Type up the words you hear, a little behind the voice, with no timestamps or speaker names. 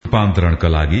रूपान्तरणका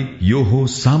लागि यो हो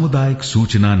सामुदायिक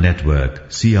सूचना नेटवर्क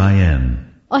CIN।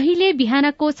 अहिले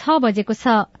बिहानको 6 बजेको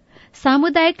छ।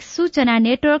 सामुदायिक सूचना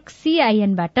नेटवर्क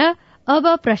CIN बाट अब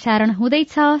प्रसारण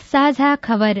हुँदैछ साझा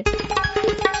खबर।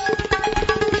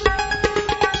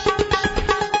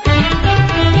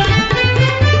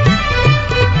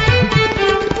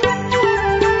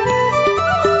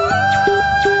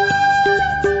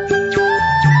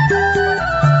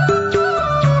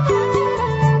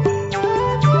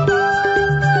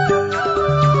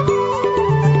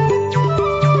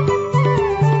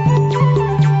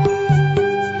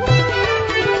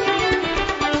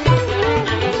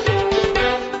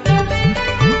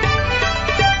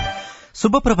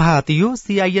 शुभ प्रभात। यो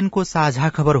CIN को साझा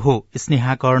खबर हो।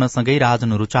 स्नेहा कर्णसँगै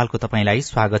राजन रुचालको तपाईंलाई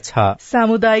स्वागत छ।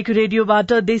 सामुदायिक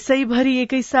रेडियोबाट देशैभरि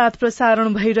एकैसाथ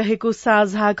प्रसारण भइरहेको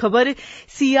साझा खबर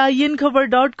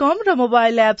CINखबर.com र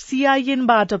मोबाइल एप CIN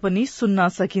बाट पनि सुन्न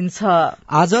सकिन्छ।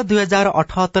 आज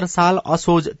 2078 साल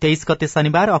असोज 23 गते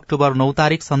शनिबार अक्टोबर 9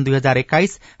 तारिक सन्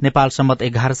 2021 नेपाल सम्मत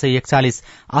 1141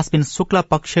 आश्विन शुक्ल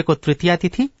पक्षको तृतीया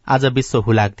तिथि। आज विश्व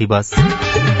हुलाक दिवस।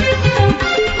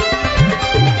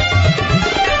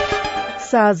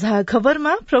 साझा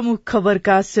खबरमा प्रमुख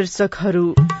खबरका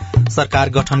शीर्षकहरू। सरकार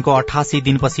गठनको 88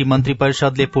 दिनपछि मन्त्री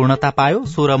परिषदले पूर्णता पायो।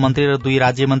 16 मन्त्री र 2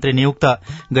 राज्य मन्त्री नियुक्त।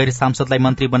 गैर सांसदलाई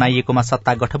मन्त्री बनाइएकोमा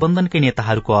सत्ता गठबन्धनकै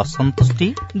नेताहरूको असन्तुष्टि।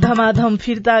 धमाधम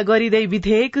फिर्ता गरिँदै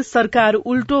विधेयक। सरकार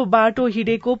उल्टो बाटो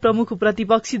हिँडेको प्रमुख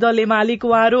प्रतिपक्षी दल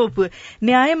एमालेको आरोप।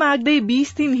 न्याय माग्दै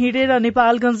 20 दिन हिँडेर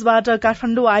नेपालगंजबाट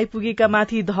काठमाडौँ आइपुगेका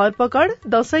माथि धरपकड।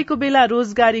 दशैंको बेला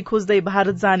रोजगारी खोज्दै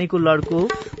भारत जानेको लड्को।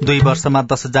 2 वर्षमा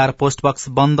 10,000 पोस्ट बक्स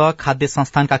बन्द। खाद्य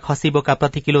संस्थानका खसी बोका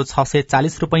प्रति किलो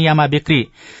 640 रूपैयाँमा बिक्री।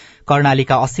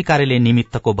 कर्णालीका 80 कार्यालय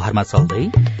निमित्तको भरमा चल्दै।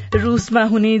 रूसमा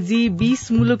हुने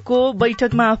G20 मुलुकको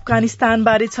बैठकमा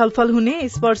अफगानिस्तानबारे छलफल हुने।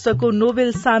 यस वर्षको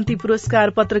नोबेल शान्ति पुरस्कार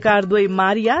पत्रकारद्वय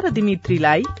मारिया र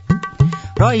दिमित्रीलाई।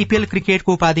 र IPL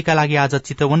क्रिकेटको उपाधिका लागि आज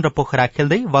चितवन र पोखरा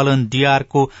खेल्दै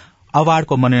भलन्टियरको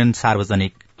अवार्डको मनोनयन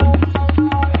सार्वजनिक।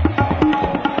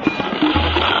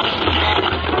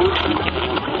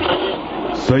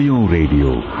 सयौं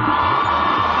रेडियो,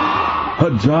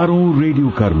 हजारौं रेडियो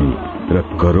कर्मी र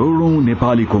करोड़ौं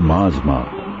नेपालीको माझमा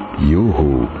यो हो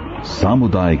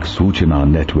सामुदायिक सूचना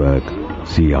नेटवर्क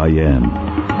CIN।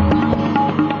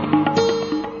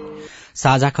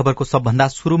 साझा खबरको सबभन्दा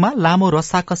शुरूमा लामो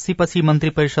रस्साकस्सीपछि मन्त्री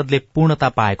परिषदले पूर्णता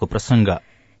पाएको प्रसंग।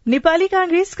 नेपाली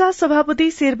कांग्रेसका सभापति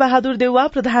शेरबहादुर देउवा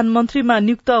प्रधानमन्त्रीमा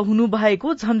नियुक्त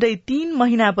हुनुभएको झण्डै 3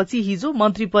 महिनापछि हिजो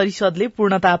मन्त्री परिषदले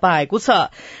पूर्णता पाएको छ।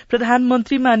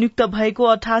 प्रधानमन्त्रीमा नियुक्त भएको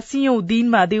 88औं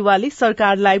दिनमा देउवाले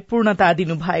सरकारलाई पूर्णता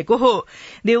दिनुभएको हो।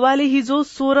 देउवाले हिजो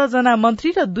 16 जना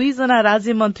मन्त्री र 2 जना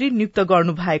राज्य मन्त्री नियुक्त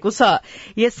गर्नु भएको छ।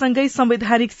 यससँगै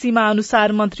संवैधानिक सीमा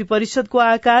अनुसार मन्त्री परिषदको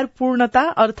आकार पूर्णता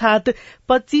अर्थात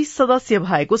 25 सदस्य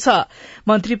भएको छ।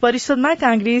 मन्त्री परिषदमा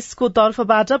कांग्रेसको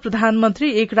तर्फबाट प्रधानमन्त्री,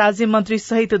 1 राज्य मन्त्री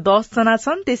सहित 10 जना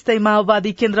छन्। त्यस्तै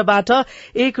माओवादी केन्द्रबाट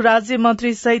 1 राज्य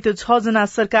मन्त्री सहित 6 जना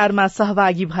सरकारमा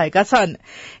सहभागी भएका छन्।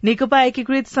 नेकपा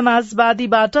एकीकृत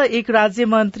समाजवादीबाट 1 राज्य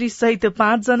मन्त्री सहित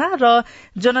 5 जना र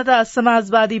जनता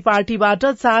समाजवादी पार्टीबाट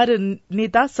 4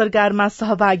 नेता सरकारमा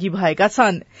सहभागी भएका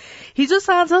छन्। हिजो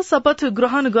साँझ शपथ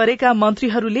ग्रहण गरेका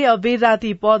मन्त्रीहरूले अबेर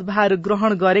राति पदभार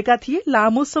ग्रहण गरेका थिए।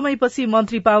 लामो समयपछि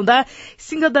मन्त्री पाउँदा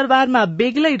सिंहदरबारमा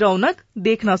बेग्लै रौनक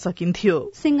देख्न सकिन्थ्यो।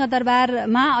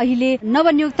 सिंहदरबारमा अहिले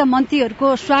नवनियुक्त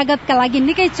मन्त्रीहरूको स्वागतका लागि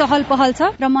निकै चहल पहल छ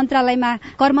र मन्त्रालयमा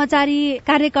कर्मचारी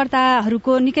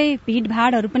कार्यकर्ताहरूको निकै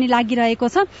भीड़भाड़हरू पनि लागिरहेको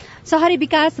छ। शहरी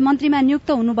विकास मन्त्रीमा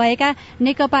नियुक्त हुनुभएका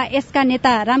नेकपा यसका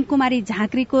नेता रामकुमारी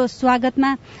झाँक्रीको स्वागतमा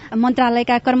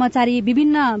मन्त्रालयका कर्मचारी,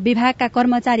 विभिन्न विभागका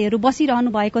कर्मचारीहरू बसिरहनु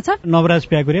भएको छ। नवराज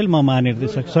प्याकुरेल, म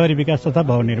महानिर्देशक शहरी विकास तथा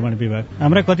भवन निर्माण विभाग।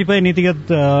 हाम्रा कतिपय नीतिगत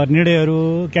निर्णयहरू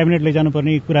क्याबिनेट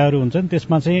लैजानुपर्ने कुराहरू हुन्छन्,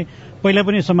 त्यसमा चाहिँ पहिला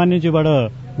पनि सामान्यज्यूबाट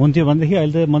हुन्थ्यो भनेदेखि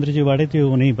अहिले त मन्त्रीज्यूबाटै त्यो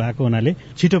हुने भएको हुनाले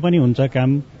छिटो पनि हुन्छ, काम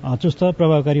चुस्त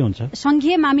प्रभावकारी हुन्छ।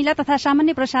 संघीय मामिला तथा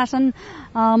सामान्य प्रशासन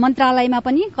मन्त्रालयमा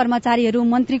पनि कर्मचारीहरू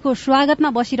मन्त्रीको स्वागतमा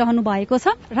बसिरहनु भएको छ।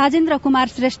 राजेन्द्र कुमार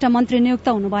श्रेष्ठ मन्त्री नियुक्त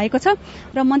हुनुभएको छ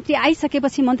र मन्त्री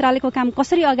आइसकेपछि मन्त्रालयको काम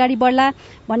कसरी अगाडि बढ्ला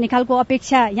भन्ने खालको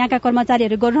अपेक्षा यहाँका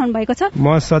कर्मचारीहरू गरिरहनु भएको छ।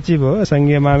 म सचिव हो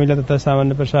संघीय मामिला तथा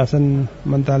सामान्य प्रशासन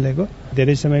मन्त्रालयको।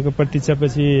 धेरै समयको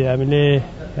प्रतीक्षापछि हामीले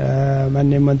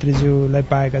माननीय मन्त्रीज्यूलाई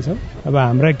पाएका छौँ। अब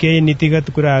हाम्रा केही नीतिगत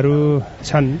कुराहरू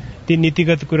छन्, ती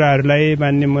नीतिगत कुराहरूलाई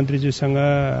माननीय मन्त्रीज्यूसँग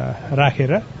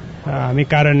राखेर हामी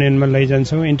कार्यान्वयनमा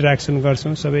लैजान्छौँ, इन्टरेक्सन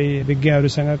गर्छौँ सबै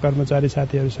विज्ञहरूसँग, कर्मचारी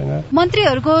साथीहरूसँग।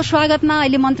 मन्त्रीहरूको स्वागतमा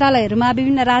अहिले मन्त्रालयहरूमा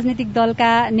विभिन्न राजनीतिक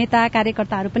दलका नेता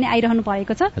कार्यकर्ताहरू पनि आइरहनु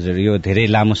भएको छ। हजुर, यो धेरै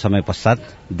लामो समय पश्चात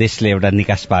देशले एउटा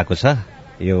निकास पाएको छ।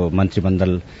 यो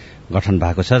मन्त्रीमण्डल गठन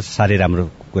भएको छ, साह्रै राम्रो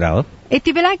कुरा हो।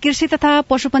 यति बेला कृषि तथा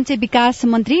पशुपन्छी विकास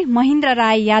मन्त्री महेन्द्र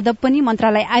राय यादव पनि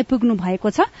मन्त्रालय आइपुग्नु भएको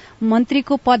छ।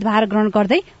 मन्त्रीको पदभार ग्रहण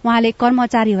गर्दै उहाँले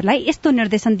कर्मचारीहरूलाई यस्तो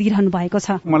निर्देशन दिइरहनु भएको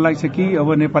छ। मलाई लाग्छ कि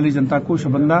अब नेपाली जनताको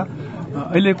सबभन्दा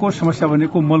अहिलेको समस्या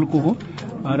भनेको मलको हो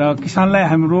र किसानलाई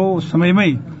हाम्रो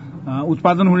समयमै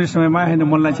उत्पादन हुने समयमा होइन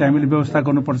मललाई चाहिँ हामीले व्यवस्था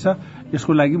गर्नुपर्छ।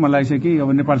 यसको लागि मलाई लाग्छ कि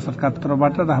अब नेपाल सरकारको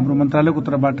तर्फबाट र हाम्रो मन्त्रालयको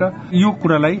तर्फबाट यो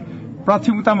कुरालाई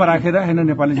प्राथमिकतामा राखेर होइन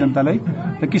नेपाली जनतालाई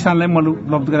र किसानलाई मल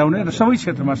उपलब्ध गराउने र सबै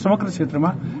क्षेत्रमा समग्र क्षेत्रमा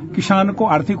किसानको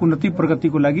आर्थिक उन्नति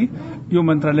प्रगतिको लागि यो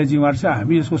मन्त्रालय जिम्मेवार छ।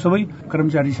 हामी यसको सबै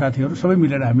कर्मचारी साथीहरू सबै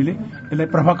मिलेर हामीले यसलाई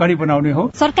प्रभावकारी बनाउने हो।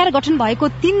 सरकार गठन भएको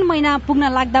 3 महिना पुग्न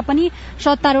लाग्दा पनि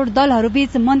सत्तारूढ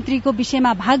दलहरूबीच मन्त्रीको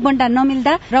विषयमा भागबण्डा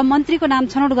नमिल्दा र मन्त्रीको नाम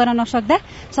छनौट गर्न नसक्दा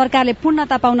सरकारले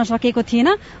पूर्णता पाउन सकेको थिएन।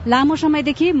 लामो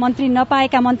समयदेखि मन्त्री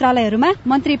नपाएका मन्त्रालयहरूमा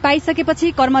मन्त्री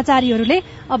पाइसकेपछि कर्मचारीहरूले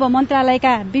अब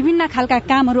मन्त्रालयका विभिन्न खालका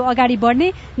कामहरू अगाडि बढ्ने,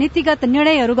 नीतिगत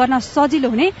निर्णयहरू गर्न सजिलो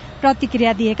हुने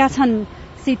प्रतिक्रिया दिएका छन्।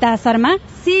 सीता शर्मा,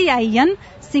 CIN,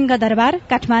 सिंहदरबार,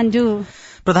 काठमाडौँ।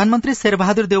 प्रधानमन्त्री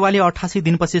शेरबहादुर देउवाले 88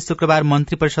 दिनपछि शुक्रबार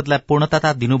मन्त्री परिषदलाई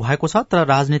पूर्णता दिनुभएको छ, तर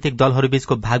राजनीतिक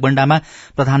दलहरूबीचको भागबण्डामा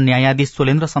प्रधान न्यायाधीश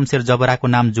सोलेन्द्र शमशेर जबराको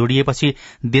नाम जोडिएपछि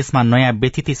देशमा नयाँ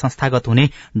व्यथिति संस्थागत हुने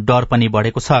डर पनि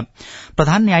बढ़ेको छ।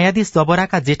 प्रधान न्यायाधीश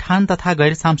जबराका जेठान तथा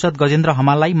गैर सांसद गजेन्द्र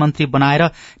हमाललाई मन्त्री बनाएर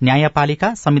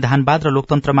न्यायपालिका, संविधानवाद र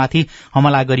लोकतन्त्रमाथि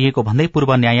हमला गरिएको भन्दै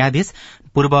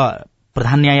पूर्व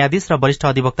प्रधान न्यायाधीश र वरिष्ठ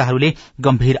अधिवक्ताहरूले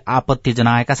गम्भीर आपत्ति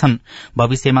जनाएका छन्।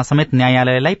 भविष्यमा समेत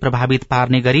न्यायालयलाई प्रभावित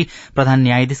पार्ने गरी प्रधान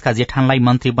न्यायाधीशका जेठानलाई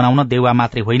मन्त्री बनाउन देउवा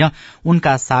मात्रै होइन,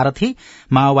 उनका सारथी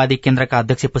माओवादी केन्द्रका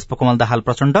अध्यक्ष पुष्पकमल दाहाल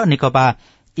प्रचण्ड, नेकपा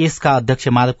यसका अध्यक्ष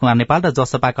माधव कुमार नेपाल र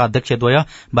जसपाका अध्यक्षद्वय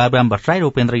बाबुराम भट्टराई र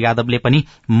उपेन्द्र यादवले पनि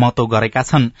मतो गरेका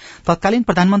छन्। तत्कालीन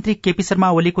प्रधानमन्त्री केपी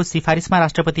शर्मा ओलीको सिफारिशमा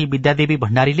राष्ट्रपति विद्यादेवी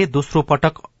भण्डारीले दोस्रो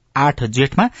पटक 8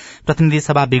 जेठमा प्रतिनिधि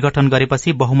सभा विघटन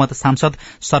गरेपछि बहुमत सांसद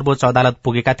सर्वोच्च अदालत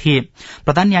पुगेका थिए।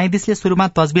 प्रधान न्यायाधीशले शुरूमा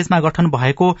तजबीजमा गठन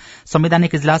भएको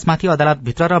संवैधानिक इजलासमाथि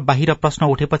अदालतभित्र र बाहिर प्रश्न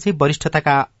उठेपछि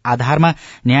वरिष्ठताका आधारमा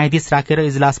न्यायाधीश राखेर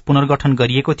इजलास पुनर्गठन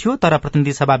गरिएको थियो, तर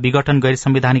प्रतिनिधि सभा विघटन गैर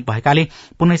संवैधानिक भएकाले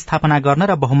पुनर्स्थापना गर्न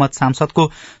र बहुमत सांसदको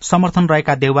समर्थन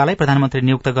रहेका देउवालाई प्रधानमन्त्री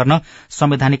नियुक्त गर्न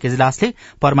संवैधानिक इजलासले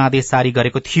परमादेश जारी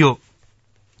गरेको थियो।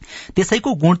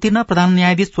 त्यसैको गुण तिर्न प्रधान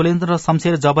न्यायाधीश सोलेन्द्र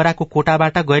शमशेर जबराको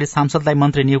कोटाबाट गैर सांसदलाई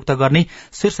मन्त्री नियुक्त गर्ने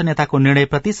शीर्ष नेताको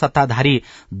निर्णयप्रति सत्ताधारी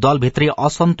दलभित्रै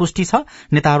असन्तुष्टि छ।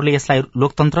 नेताहरूले यसलाई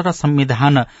लोकतन्त्र र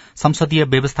संसदीय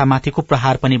व्यवस्थामाथिको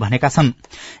प्रहार पनि भनेका छन्।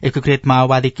 एकीकृत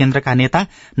माओवादी केन्द्रका नेता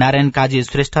नारायण काजी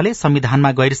श्रेष्ठले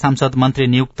संविधानमा गैर सांसद मन्त्री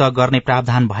नियुक्त गर्ने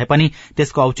प्रावधान भए पनि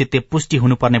त्यसको औचित्य पुष्टि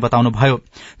हुनुपर्ने बताउनुभयो।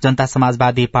 जनता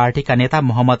समाजवादी पार्टीका नेता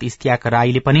मोहम्मद इस्तियाक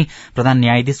राईले पनि प्रधान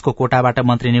न्यायाधीशको कोटाबाट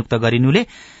मन्त्री नियुक्त गरिनुले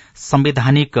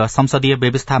संवैधानिक संसदीय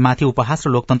व्यवस्थामाथि उपहास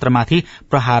र लोकतन्त्रमाथि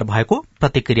प्रहार भएको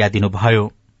प्रतिक्रिया दिनुभयो।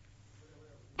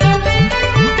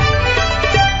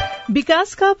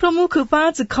 विकासका प्रमुख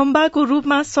 5 खम्बाको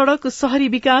रूपमा सड़क, शहरी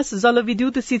विकास,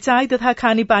 जलविद्युत, सिंचाई तथा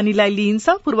खानेपानीलाई लिइन्छ।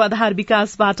 पूर्वाधार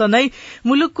विकासबाट नै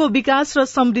मुलुकको विकास र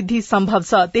समृद्धि सम्भव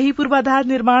छ। त्यही पूर्वाधार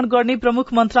निर्माण गर्ने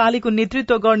प्रमुख मन्त्रालयको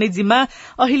नेतृत्व गर्ने जिम्मा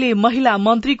अहिले महिला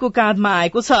मन्त्रीको काँधमा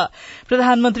आएको छ।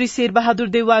 प्रधानमन्त्री शेरबहादुर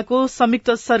देउवाको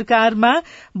संयुक्त सरकारमा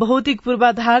भौतिक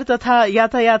पूर्वाधार तथा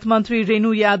यातायात मन्त्री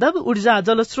रेणु यादव, ऊर्जा,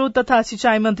 जलस्रोत तथा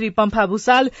सिंचाई मन्त्री पम्फा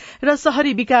भूषाल र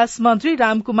शहरी विकास मन्त्री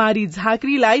रामकुमारी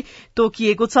झाँक्रीलाई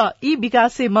तोकिएको छ। यी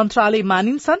विकासे मन्त्रालय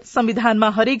मानिन्छन्। संविधानमा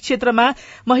हरेक क्षेत्रमा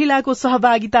महिलाको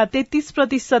सहभागिता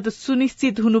 33%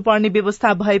 सुनिश्चित हुनुपर्ने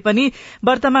व्यवस्था भए पनि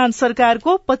वर्तमान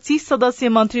सरकारको 25 सदस्यीय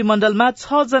मन्त्रीमण्डलमा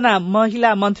 6 जना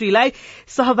महिला मन्त्रीलाई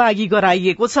सहभागी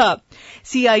गराइएको छ।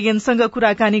 CINसँग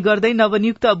कुराकानी गर्दै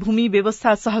नवनियुक्त भूमि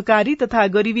व्यवस्था, सहकारी तथा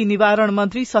गरीबी निवारण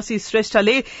मन्त्री शशि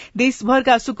श्रेष्ठले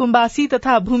देशभरका सुकुम्बासी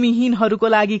तथा भूमिहीनहरूको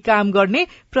लागि काम गर्ने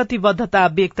प्रतिबद्धता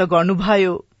व्यक्त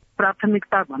गर्नुभयो।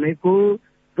 प्राथमिकता भनेको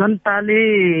जनताले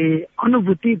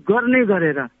अनुभूति गर्ने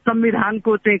गरेर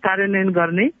संविधानको चाहिँ कार्यान्वयन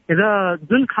गर्ने र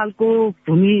जुन खालको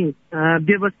भूमि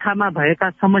व्यवस्थामा भएका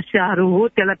समस्याहरू हो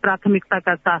त्यसलाई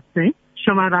प्राथमिकताका साथ चाहिँ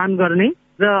समाधान गर्ने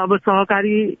र अब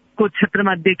सहकारीको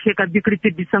क्षेत्रमा देखिएका विकृति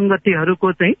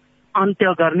विसंगतिहरूको चाहिँ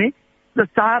अन्त्य गर्ने र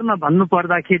चारमा भन्नु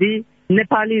पर्दाखेरि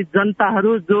नेपाली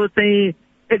जनताहरू जो चाहिँ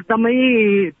एकदमै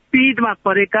पीडमा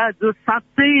परेका, जो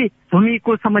साँच्चै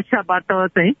भूमिको समस्याबाट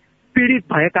चाहिँ पीड़ित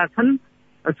भएका छन्,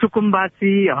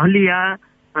 सुकुम्बासी, हलिया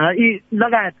यी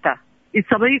लगायतका यी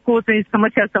सबैको चाहिँ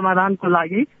समस्या समाधानको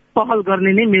लागि पहल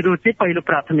गर्ने नै मेरो चाहिँ पहिलो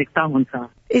प्राथमिकता हुन्छ।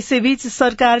 यसैबीच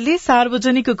सरकारले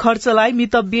सार्वजनिक खर्चलाई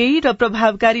मितव्ययी र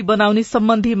प्रभावकारी बनाउने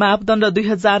सम्बन्धी मापदण्ड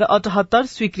 2078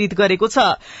 स्वीकृत गरेको छ।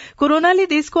 कोरोनाले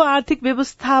देशको आर्थिक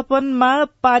व्यवस्थापनमा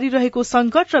पारिरहेको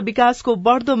संकट र विकासको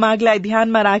बढ़दो मागलाई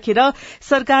ध्यानमा राखेर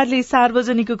सरकारले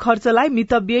सार्वजनिक खर्चलाई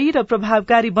मितव्ययी र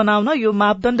प्रभावकारी बनाउन यो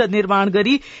मापदण्ड निर्माण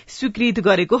गरी स्वीकृत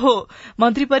गरेको हो।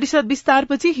 मन्त्री परिषद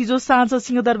विस्तारपछि हिजो साँझ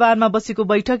सिंहदरबारमा बसेको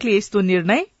बैठकले यस्तो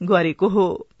निर्णय गरेको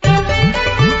हो।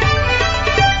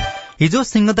 हिजो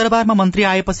सिंहदरबारमा मन्त्री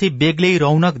आएपछि बेग्लै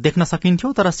रौनक देख्न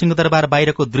सकिन्थ्यो, तर सिंहदरबार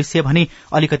बाहिरको दृश्य भने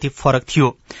अलिकति फरक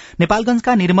थियो।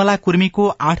 नेपालगंजका निर्मला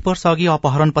कुर्मीको 8 वर्ष अघि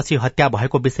अपहरणपछि हत्या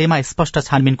भएको विषयमा स्पष्ट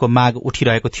छानबिनको माग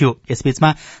उठिरहेको थियो।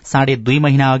 यसबीचमा 2.5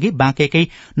 महिना अघि बाँकेकै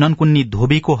ननकुन्नी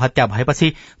धोबीको हत्या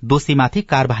भएपछि दोषीमाथि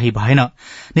कार्यवाही भएन।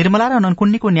 निर्मला र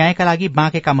ननकुन्नीको न्यायका लागि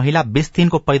बाँकेका महिला 20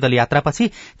 दिनको पैदल यात्रापछि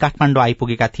काठमाडौँ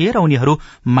आइपुगेका थिए र उनीहरू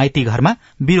माइती घरमा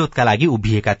विरोधका लागि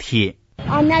उभिएका थिए।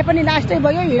 अन्याय पनि लास्टै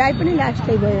भयो, हिँडाइ पनि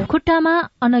लास्टै भयो। खुट्टामा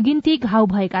अनगिन्ती घाउ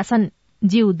भएका छन्,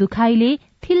 जिउ दुखाइले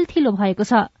थिलथिलो भएको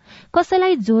छ,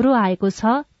 कसैलाई ज्वरो आएको छ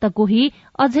त कोही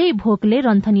अझै भोकले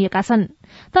रन्थनिएका छन्।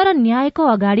 तर न्यायको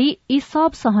अगाडि यी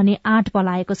सब सहने आँट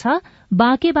पलाएको छ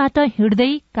बाँकेबाट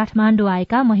हिँड्दै काठमाडौँ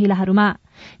आएका महिलाहरूमा।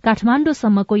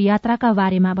 काठमाडौँसम्मको यात्राका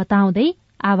बारेमा बताउँदै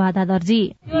आवादा दर्जी,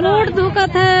 मूड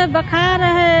दुखत है, बुखार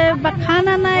है,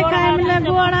 खाना नहीं खाए मिले,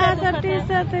 गोड़ा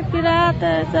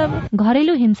सब।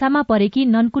 घरेलु हिंसामा परेकी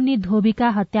ननकुन्नी धोबीका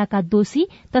हत्याका दोषी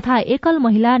तथा एकल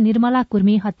महिला निर्मला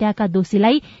कुर्मी हत्याका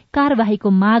दोषीलाई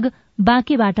कार्यवाहीको माग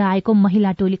बाँकेबाट आएको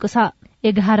महिला टोलीको छ।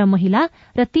 11 महिला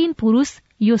र 3 पुरूष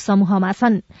यो समूहमा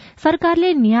छन्।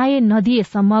 सरकारले न्याय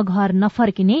नदिएसम्म घर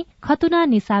नफर्किने खतुना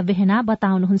निशा बेहना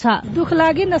बताउनुहुन्छ। दुख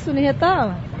लागि नसुने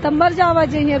त मर जावा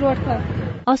जे रोड पर।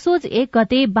 असोज 1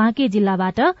 गते बाँके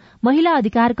जिल्लाबाट महिला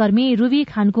अधिकार कर्मी रुबी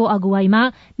खानको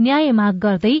अगुवाईमा न्याय माग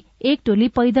गर्दै एक टोली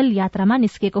पैदल यात्रामा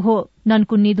निस्केको हो।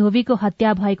 ननकुन्नी धोबीको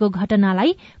हत्या भएको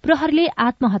घटनालाई प्रहरीले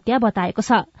आत्महत्या बताएको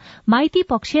छ। माइती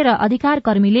पक्ष र अधिकार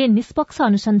कर्मीले निष्पक्ष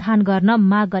अनुसन्धान गर्न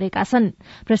माग गरेका छन्।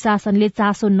 प्रशासनले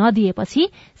चासो नदिएपछि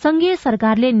संघीय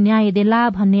सरकारले न्याय देला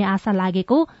भन्ने आशा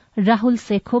लागेको राहुल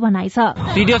शेखको भनाइ छ।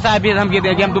 सीडीओ साहब भी धमकी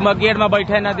दे कि हम तुम गेट में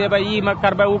बैठे न देबे, ई मत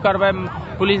करबे, ऊ करबे,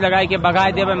 पुलिस लगाई के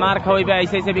भगाई देबे, मार खवैबे,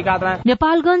 ऐसे भी कहत रहा।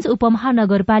 नेपालगंज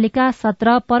उपमहानगरपालिका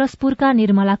 17 परस्पुरका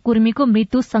निर्मला कुर्मीको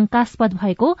मृत्यु शंकास्पद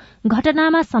भएको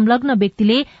घटनामा संलग्न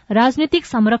व्यक्तिले राजनीतिक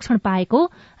संरक्षण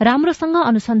पाएको, राम्रोसँग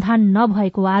अनुसन्धान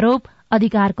नभएको आरोप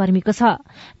अधिकार कर्मीको छ।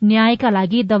 न्यायका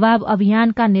लागि दबाव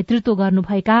अभियानका नेतृत्व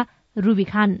गर्नुभएका रुबी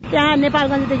खान, त्यहाँ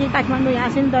नेपालगञ्जदेखि काठमाडौँ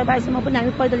यहाँसम्म दरबारसम्म पनि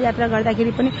हामी पैदल यात्रा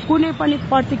गर्दाखेरि पनि कुनै पनि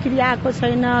प्रतिक्रिया आएको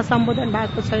छैन, सम्बोधन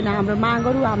भएको छैन। हाम्रो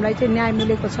मागहरू हामीलाई चाहिँ न्याय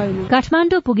मिलेको छैन।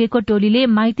 काठमाडौँ पुगेको टोलीले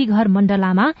माइती घर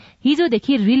मण्डलामा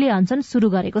हिजोदेखि रिले अनसन शुरू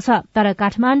गरेको छ। तर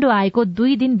काठमाडौँ आएको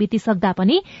 2 दिन बितिसक्दा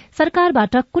पनि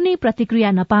सरकारबाट कुनै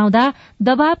प्रतिक्रिया नपाउँदा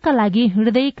दबावका लागि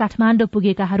हिँड्दै काठमाडौँ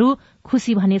पुगेकाहरू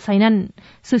खुशी भने छैनन्।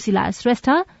 सुशीला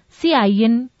श्रेष्ठ,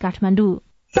 सीआईएन, काठमाडौँ।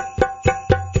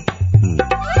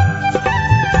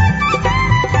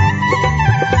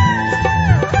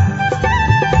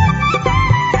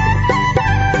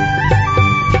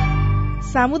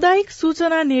 सामुदायिक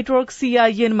सूचना नेटवर्क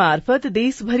सीआईएन मार्फत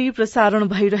देशभरि प्रसारण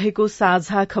भइरहेको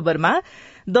साझा खबरमा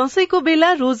दशैंको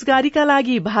बेला रोजगारीका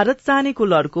लागि भारत जानेको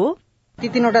लड्को,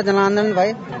 3वटा जनआन्दोलन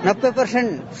भए,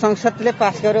 90% संसदले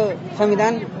पास गर्यो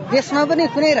संविधान। देशमा पनि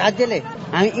कुनै राज्यले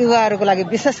हामी युवाहरूको लागि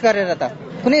विशेष गरेर त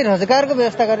कुनै रोजगारको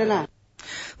व्यवस्था गरेन।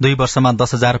 2 वर्षमा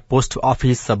 10,000 पोस्ट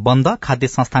अफिस बन्द, खाद्य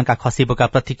संस्थानका खसी बोका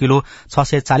प्रति किलो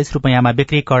 640 रुपियाँमा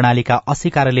बिक्री, कर्णालीका 80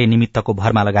 कार्यालय निमित्तको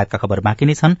भरमा लगायतका खबर बाँकी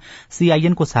नै छन्।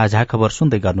 सीआईएनको साझा खबर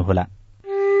सुन्दै गर्नुहोला।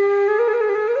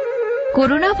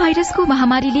 कोरोना भाइरसको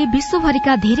महामारीले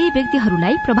विश्वभरिका धेरै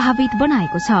व्यक्तिहरूलाई प्रभावित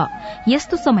बनाएको छ।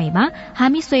 यस्तो समयमा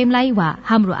हामी स्वयंलाई वा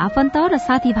हाम्रो आफन्त र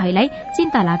साथीभाइलाई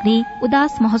चिन्ता लाग्ने,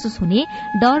 उदास महसुस हुने,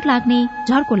 डर लाग्ने,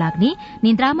 झर्को लाग्ने,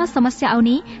 निन्द्रामा समस्या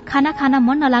आउने, खाना खान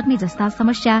मन नलाग्ने जस्ता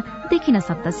समस्या देखिन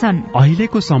सक्दछन्।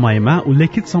 अहिलेको समयमा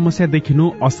उल्लेखित समस्या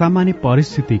देखिनु असामान्य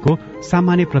परिस्थितिको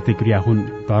सामान्य प्रतिक्रिया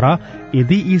हुन्। तर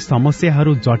यदि यी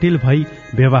समस्याहरू जटिल भई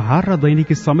व्यवहार र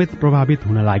दैनिकी समेत प्रभावित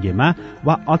हुन लागेमा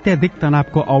वा अत्याधिक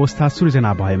तनावको अवस्था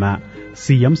सृजना भएमा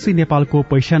सीएमसी नेपालको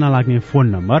पैसा नलाग्ने फोन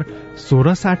नम्बर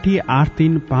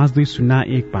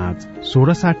 166083520115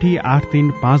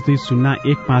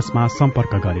 166083520115 मा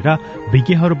सम्पर्क गरेर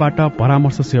विज्ञहरूबाट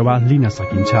परामर्श सेवा लिन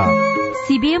सकिन्छ।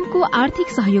 सीबीएमको आर्थिक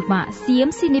सहयोगमा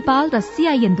सीएमसी नेपाल र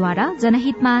सीआईएनद्वारा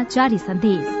जनहितमा जारी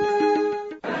सन्देश।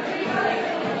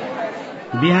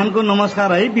 बिहानको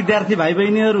नमस्कार है विद्यार्थी भाइ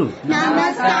बहिनीहरू।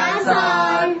 नमस्कार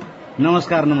सर।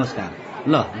 नमस्कार नमस्कार।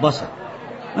 ल बस।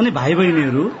 अनि भाइ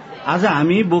बहिनीहरू, आज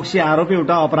हामी बोक्सी आरोप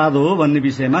एउटा अपराध हो भन्ने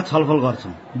विषयमा छलफल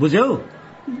गर्छौं। बुझ्यौ?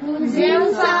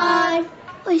 बुझ्यौ सर।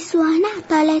 ओइ सुहाना,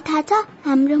 तँलाई थाहा छ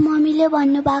हाम्रो मम्मीले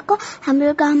भन्नुभएको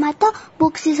हाम्रो गाउँमा त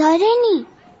बोक्सी छ अरे नि।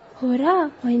 हो र?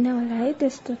 होइन होला है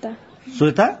त्यस्तो त।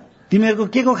 श्वेता, तिमीहरूको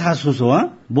के को खास खुस हो?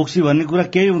 बोक्सी भन्ने कुरा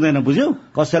केही हुँदैन, बुझ्यौ?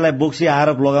 कसैलाई बोक्सी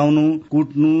आरोप लगाउनु,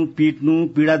 कुट्नु, पिट्नु,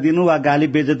 पीडा दिनु वा गाली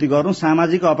बेइज्जती गर्नु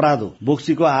सामाजिक अपराध हो।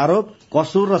 बोक्सीको आरोप,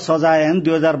 कसुर र सजाय ऐन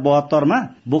 2072 मा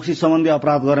बोक्सी सम्बन्धी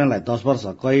अपराध गर्नेलाई 10 वर्ष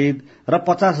कैद र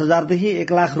 50,000 देखि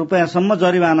 1 लाख रुपियाँसम्म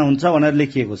जरिवाना हुन्छ भनेर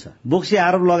लेखिएको छ। बोक्सी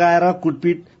आरोप लगाएर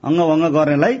कुटपिट अङ्गभङ्ग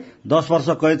गर्नेलाई 10 वर्ष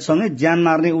कैदसँगै ज्यान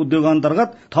मार्ने उद्योग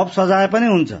अन्तर्गत थप सजाय पनि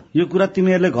हुन्छ। यो कुरा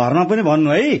तिमीहरूले घरमा पनि भन्नु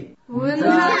है।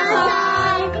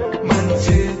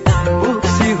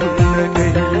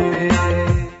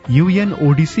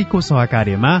 UNODC को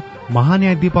सहकार्यमा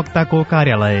महान्यायाधिवक्ताको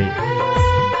कार्यालय।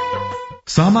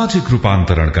 सामाजिक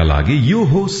रूपान्तरणका लागि यो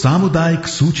हो सामुदायिक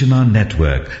सूचना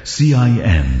नेटवर्क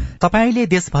CIN। तपाईले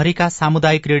देशभरिका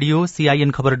सामुदायिक रेडियो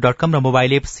CINखबर.com र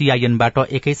मोबाइल एप CINबाट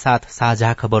एकैसाथ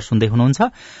साझा खबर सुन्दै हुनुहुन्छ।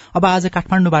 अब आज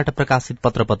काठमाडौँबाट प्रकाशित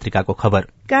पत्र पत्रिकाको खबर।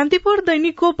 कान्तिपुर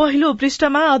दैनिकको पहिलो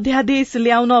पृष्ठमा अध्यादेश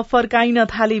ल्याउन फर्काइन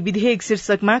थाले विधेयक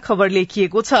शीर्षकमा खबर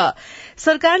लेखिएको छ।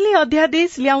 सरकारले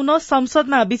अध्यादेश ल्याउन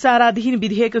संसदमा विचाराधीन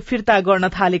विधेयक फिर्ता गर्न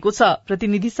थालेको छ।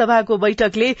 प्रतिनिधि सभाको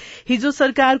बैठकले हिजो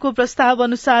सरकारको प्रस्ताव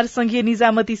अनुसार संघीय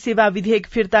निजामती सेवा विधेयक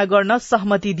फिर्ता गर्न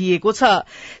सहमति दिएको छ।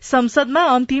 संसदमा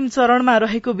अन्तिम चरणमा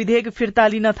रहेको विधेयक फिर्ता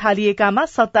लिन थालिएकामा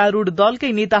सत्तारूढ़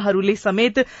दलकै नेताहरूले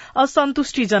समेत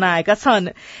असन्तुष्टि जनाएका छन्।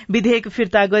 विधेयक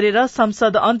फिर्ता गरेर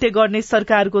संसद अन्त्य गर्ने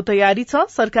सरकारको तयारी छ।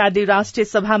 सरकारले राष्ट्रिय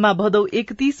सभामा भदौ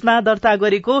 31 मा दर्ता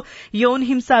गरेको यौन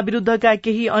हिंसा विरूद्धका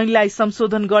केही ऐनलाई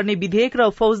संशोधन गर्ने विधेयक र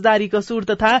फौजदारी कसूर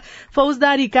तथा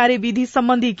फौजदारी कार्यविधि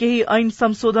सम्बन्धी केही ऐन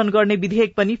संशोधन गर्ने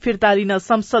विधेयक पनि फिर्ता लिन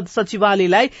संसद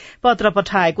सचिवालयलाई पत्र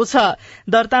पठाएको छ।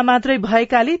 दर्ता मात्रै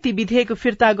भएकाले ती विधेयक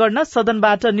फिर्ता गर्न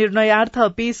सदनबाट निर्णयार्थ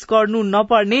पेश गर्नु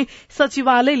नपर्ने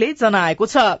सचिवालयले जनाएको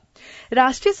छ।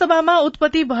 राष्ट्रिय सभामा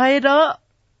उत्पत्ति भएर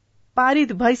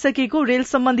पारित भइसकेको रेल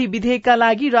सम्बन्धी विधेयकका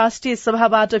लागि राष्ट्रिय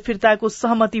सभाबाट फिर्ताको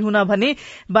सहमति हुन भने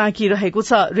बाँकी रहेको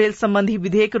छ। रेल सम्बन्धी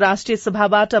विधेयक राष्ट्रिय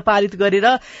सभाबाट पारित गरेर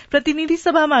प्रतिनिधि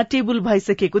सभामा टेबुल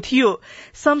भइसकेको थियो।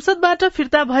 संसदबाट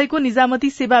फिर्ता भएको निजामती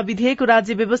सेवा विधेयक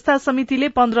राज्य व्यवस्था समितिले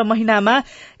 15 महिनामा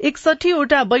 61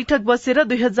 वटा बैठक बसेर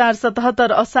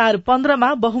 2077 असार 15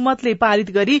 मा बहुमतले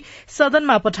पारित गरी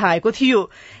सदनमा पठाएको थियो।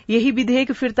 यही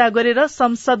विधेयक फिर्ता गरेर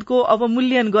संसदको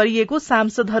अवमूल्यन गरिएको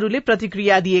सांसदहरूले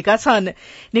प्रतिक्रिया दिएका छन्।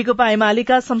 नेकपा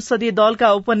एमालेका संसदीय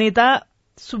दलका उपनेता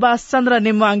सुभाष चन्द्र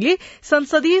नेमवाङले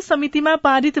संसदीय समितिमा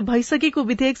पारित भइसकेको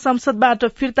विधेयक संसदबाट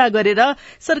फिर्ता गरेर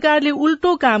सरकारले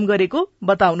उल्टो काम गरेको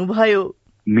बताउनुभयो।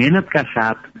 मेहनतका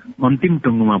साथ अन्तिम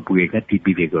टुङ्गोमा पुगेका ती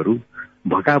विधेयकहरू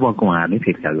भकाभक उहाँले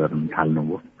फिर्ता गर्न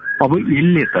थाल्नुभयो। अब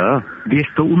यसले त देश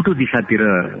त उल्टो दिशातिर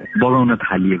बगाउन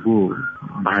थालिएको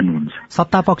भान हुन्छ।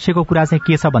 सत्ता पक्षको कुरा चाहिँ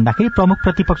के छ भन्दाखेरि प्रमुख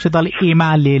प्रतिपक्ष दल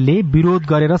एमाले विरोध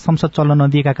गरेर संसद चल्न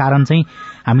नदिएका कारण चाहिँ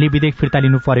हामीले विधेयक फिर्ता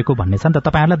लिनु परेको भन्ने छ नि त।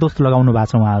 तपाईहरुलाई दोष लगाउनु भएको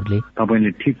छ उहाँहरूले।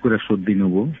 तपाईले ठिक कुरा सोधिदिनु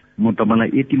भयो। म तपाईलाई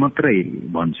यति मात्रै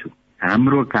भन्छु,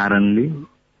 हाम्रो कारणले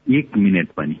 1 मिनेट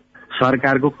पनि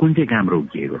सरकारको कुन चाहिँ काम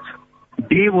रोकिएको छ?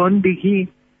 डे 1 देखि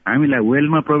हामीलाई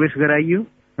वेलमा प्रवेश गराइयो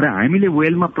र हामीले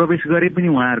वेलमा प्रवेश गरे पनि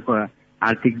उहाँहरूको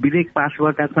आर्थिक विधेयक पास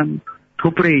भएका छन्।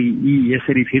 थुप्रै यी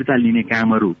यसरी फिर्ता लिने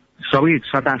कामहरू सबै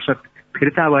सटासट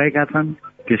फिर्ता भएका छन्।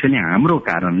 त्यसैले हाम्रो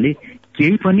कारणले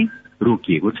केही पनि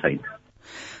रोकिएको छैन।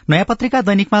 नयाँ पत्रिका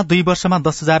दैनिकमा 2 वर्षमा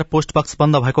 10,000 पोस्ट बक्स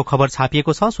बन्द भएको खबर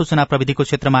छापिएको छ। सूचना प्रविधिको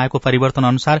क्षेत्रमा आएको परिवर्तन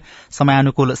अनुसार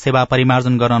समयानुकूल सेवा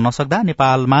परिमार्जन गर्न नसक्दा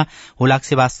नेपालमा हुलाक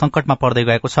सेवा संकटमा पर्दै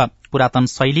गएको छ। पुरातन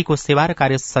शैलीको सेवा र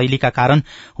कार्यशैलीका कारण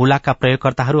हुलाकका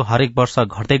प्रयोगकर्ताहरू हरेक वर्ष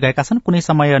घट्दै गएका छन्। कुनै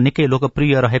समय निकै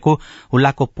लोकप्रिय रहेको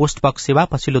हुलाकको पोस्ट बक्स सेवा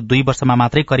पछिल्लो 2 वर्षमा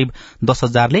मात्रै करिब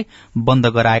 10,000ले बन्द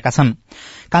गराएका छन्।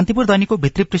 कान्तिपुर दैनिकको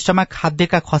भित्री पृष्ठमा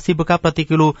खाद्यका खसी बोका प्रति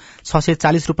किलो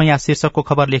 640 रुपैयाँ शीर्षकको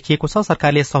खबर लेखिएको छ।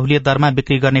 सरकारले सहुलियत दरमा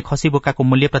बिक्री गर्ने खसी बोकाको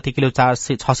मूल्य प्रति किलो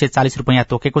 640 रुपैयाँ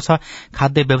तोकेको छ।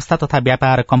 खाद्य व्यवस्था तथा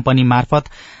व्यापार कम्पनी मार्फत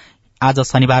आज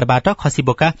शनिबारबाट खसी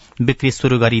बोका बिक्री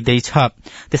शुरू गरिँदैछ।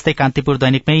 त्यस्तै कान्तिपुर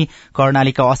दैनिकमै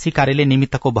कर्णालीका 80 कार्यालय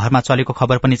निमित्तको भरमा चलेको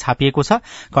खबर पनि छापिएको छ।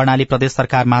 कर्णाली प्रदेश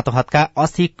सरकार मातहतका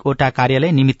 80 वटा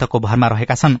कार्यालय निमित्तको भरमा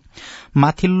रहेका छन्।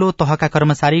 माथिल्लो तहका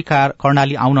कर्मचारी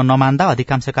कर्णाली आउन नमान्दा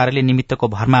अधिकांश कार्यालय निमित्तको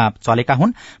भरमा चलेका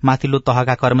हुन्। माथिल्लो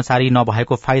तहका कर्मचारी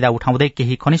नभएको फाइदा उठाउँदै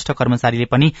केही कनिष्ठ कर्मचारीले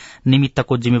पनि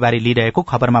निमित्तको जिम्मेवारी लिइरहेको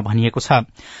खबरमा भनिएको छ।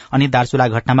 अनि दार्चुला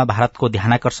घटनामा भारतको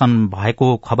ध्यानाकर्षण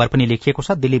भएको खबर पनि लेखिएको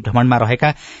छ। दिल्ली भ्रमण रहेका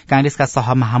कांग्रेसका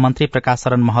सहमहामन्त्री प्रकाश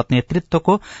शरण महत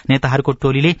नेतृत्वको नेताहरूको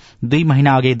टोलीले 2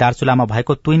 महिना अघि दार्चुलामा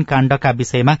भएको ट्विन काण्डका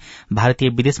विषयमा भारतीय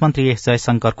विदेश मन्त्री एस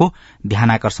जयशंकरको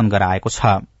ध्यानाकर्षण गराएको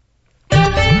छ।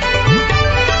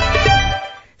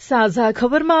 साझा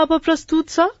खबरमा अब प्रस्तुत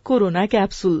छ कोरोना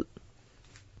क्याप्सुल।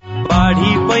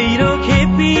 बाढी पहिरो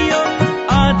खेपियो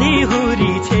आधी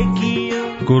हुरी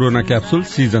छेकियो। Corona capsule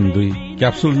season 2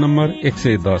 capsule number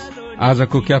 110।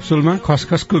 आजको क्याप्सुलमा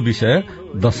खसखसको विषय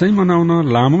दशैं मनाउन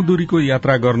लामो दूरीको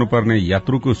यात्रा गर्नुपर्ने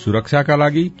यात्रुको सुरक्षाका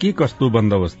लागि के कस्तो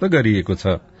बन्दोबस्त गरिएको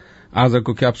छ।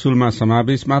 आजको क्याप्सुलमा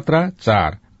समावेश मात्रा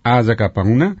 4। आजका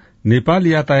पाहुना नेपाल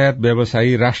यातायात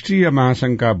व्यवसायी राष्ट्रिय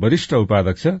महासंघका वरिष्ठ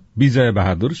उपाध्यक्ष विजय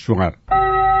बहादुर सुवार।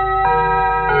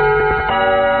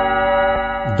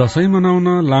 दशैं मनाउन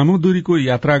लामो दूरीको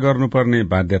यात्रा गर्नुपर्ने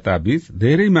बाध्यताबीच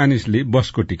धेरै मानिसले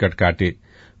बसको टिकट काटे।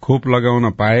 खोप लगाउन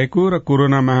पाएको र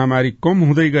कोरोना महामारी कम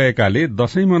हुँदै गएकाले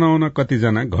दशैं मनाउन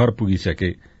कतिजना घर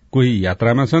पुगिसके। कोही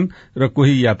यात्रामा छन् र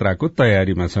कोही यात्राको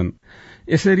तयारीमा छन्।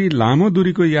 यसरी लामो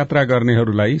दूरीको यात्रा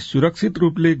गर्नेहरूलाई सुरक्षित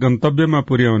रूपले गन्तव्यमा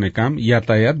पुर्याउने काम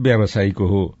यातायात व्यवसायीको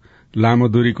हो। लामो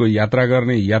दूरीको यात्रा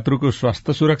गर्ने यात्रुको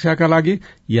स्वास्थ्य सुरक्षाका लागि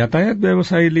यातायात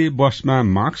व्यवसायीले बसमा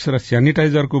मास्क र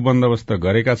स्यानिटाइजरको बन्दोबस्त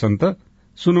गरेका छन् त।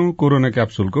 सुनौ कोरोना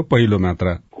क्याप्सुलको पहिलो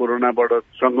मात्रा। कोरोनाबाट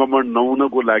संक्रमण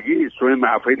नहुनको लागि स्वयं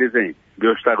आफैले चाहिँ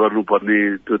व्यवस्था गर्नुपर्ने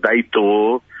त्यो दायित्व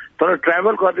हो। तर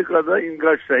ट्राभल गर्ने गर्दा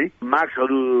इन्कस चाहिँ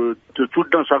मास्कहरू त्यो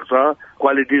छुट्न सक्छ,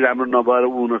 क्वालिटी राम्रो नभएर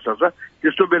हुन सक्छ।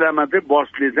 त्यस्तो बेलामा चाहिँ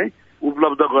बसले चाहिँ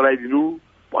उपलब्ध गराइदिनु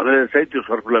भनेर चाहिँ त्यो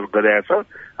सर्कुलर गरेको छ।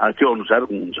 त्यो अनुसार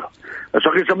हुन्छ।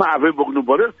 सकेसम्म आफै बोक्नु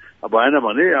पर्यो, भएन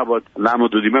भने अब लामो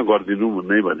दूरीमा गरिदिनु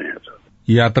भन्ने भनेको छ।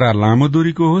 यात्रा लामो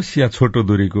दूरीको होस् या छोटो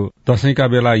दूरीको, दशैंका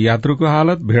बेला यात्रुको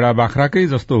हालत भेडा बाख्राकै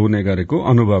जस्तो हुने गरेको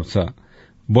अनुभव छ।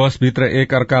 बसभित्र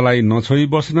एक अर्कालाई नछोई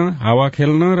बस्न, हावा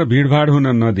खेल्न र भीड़भाड़ हुन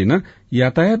नदिन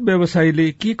यातायात व्यवसायीले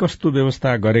के कस्तो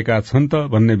व्यवस्था गरेका छन् त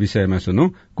भन्ने विषयमा सुनौ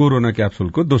कोरोना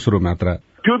क्याप्सुलको दोस्रो मात्रा।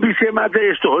 त्यो विषयमा चाहिँ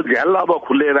यस्तो हो, झ्याल अब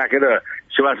खुल्लै राखेर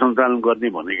सेवा सञ्चालन गर्ने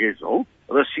भनेकै छौं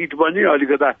र सीट पनि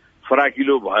अलिकता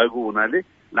फराकिलो भएको हुनाले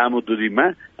लामो दूरीमा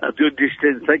त्यो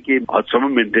डिस्टेन्स चाहिँ केही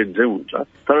हदसम्म मेन्टेन चाहिँ हुन्छ।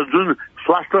 तर जुन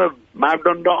स्वास्थ्य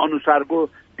मापदण्ड अनुसारको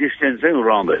डिस्टेन्स चाहिँ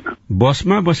रहँदैन।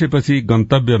 बसमा बसेपछि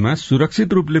गन्तव्यमा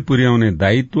सुरक्षित रूपले पुर्याउने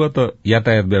दायित्व त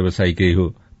यातायात व्यवसायीकै हो।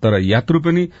 तर यात्रु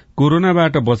पनि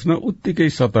कोरोनाबाट बच्न उत्तिकै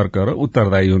सतर्क र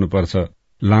उत्तरदायी हुनुपर्छ।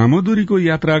 लामो दूरीको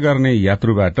यात्रा गर्ने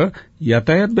यात्रुबाट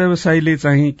यातायात व्यवसायीले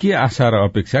चाहिँ के आशा र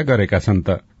अपेक्षा गरेका छन्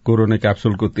त। कोरोना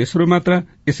क्याप्सुलको तेस्रो मात्रा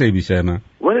यसै विषयमा।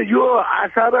 यो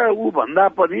आशा र ऊ भन्दा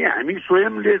पनि हामी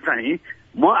स्वयंले चाहिँ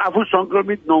म आफू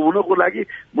संक्रमित नहुनको लागि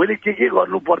मैले के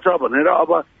गर्नुपर्छ भनेर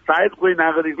अब सायद कोही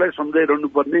नागरिकलाई सम्झाइरहनु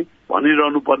पर्ने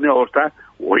भनिरहनु पर्ने अवस्था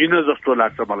होइन जस्तो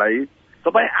लाग्छ मलाई।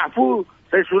 तपाईँ आफू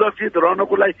चाहिँ सुरक्षित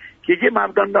रहनको लागि के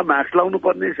मापदण्ड मास्क लाउनु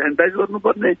पर्ने, सेनिटाइज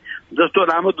गर्नुपर्ने, जस्तो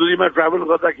लामो दूरीमा ट्राभल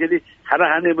गर्दाखेरि खाना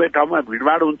खाने ठाउँमा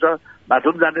भिडभाड हुन्छ,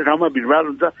 बाथरुम जाने ठाउँमा भिडभाड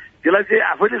हुन्छ। त्यसलाई चाहिँ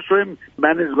आफैले स्वयं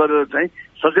म्यानेज गरेर चाहिँ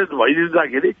सचेत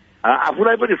भइदिँदाखेरि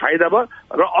आफूलाई पनि फाइदा भयो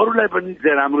र अरूलाई पनि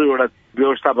चाहिँ राम्रो एउटा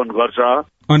व्यवस्थापन गर्छ।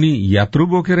 अनि यात्रु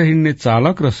बोकेर हिँड्ने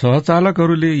चालक र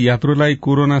सहचालकहरूले यात्रुलाई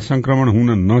कोरोना संक्रमण हुन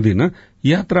नदिन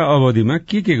यात्रा अवधिमा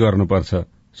के गर्नुपर्छ।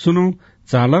 सुनौ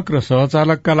चालक र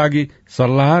सहचालकका लागि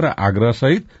सल्लाह र आग्रह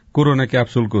सहित कोरोना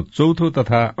क्याप्सुलको चौथो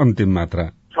तथा अन्तिम मात्रा।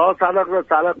 सहचालक र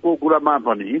चालकको कुरामा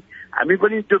पनि हामी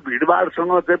पनि त्यो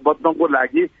भीड़भाड़सँग चाहिँ बच्नको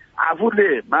लागि आफूले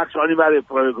मास्क अनिवार्य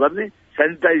प्रयोग गर्ने,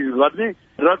 सेनिटाइज गर्ने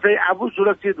र चाहिँ आफू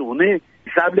सुरक्षित हुने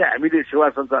हिसाबले हामीले सेवा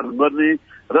सञ्चालन गर्ने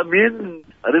र मेन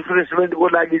रिफ्रेसमेन्टको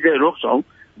लागि चाहिँ रोक्छौं,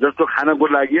 जस्तो खानको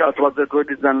लागि अथवा चाहिँ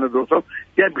टोयलेट जान रोक्छौं।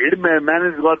 त्यहाँ भीड़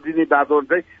म्यानेज गरिदिने वातावरण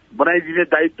चाहिँ बनाइदिने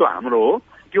दायित्व हाम्रो हो।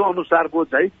 त्यो अनुसारको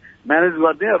चाहिँ म्यानेज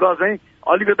गर्ने र चाहिँ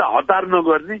अलिकता हतार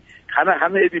नगर्ने, खाना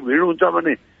खाने यदि भीड़ हुन्छ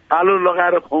भने तालो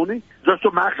लगाएर खुवाउने, जस्तो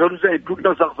मास्कहरू चाहिँ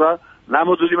टुट्न सक्छ,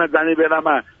 लामो दूरीमा जाने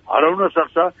बेलामा हराउन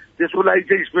सक्छ, त्यसको लागि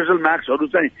चाहिँ स्पेशल मास्कहरू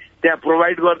चाहिँ त्यहाँ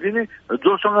प्रोभाइड गरिदिने।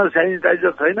 जोसँग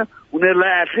सेनिटाइजर छैन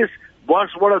उनीहरूलाई एटलिस्ट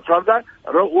बसबाट चढ्दा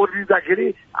र ओर्लिँदाखेरि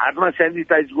हातमा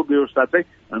सेनिटाइजको व्यवस्था चाहिँ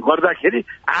गर्दाखेरि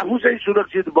आफू चाहिँ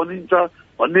सुरक्षित बनिन्छ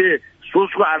भन्ने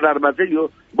सोचको आधारमा चाहिँ यो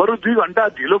बरु 2 घण्टा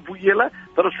ढिलो पुगिएला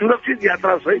तर सुरक्षित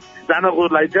यात्रा सहित जानको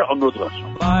लागि चाहिँ अनुरोध गर्छु।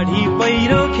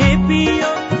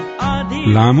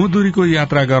 लामो दूरीको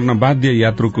यात्रा गर्न बाध्य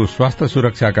यात्रुको स्वास्थ्य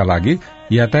सुरक्षाका लागि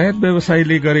यातायात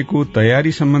व्यवसायीले गरेको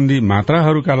तयारी सम्बन्धी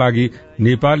मात्राहरूका लागि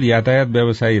नेपाल यातायात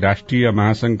व्यवसायी राष्ट्रिय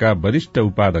महासंघका वरिष्ठ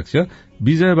उपाध्यक्ष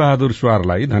विजय बहादुर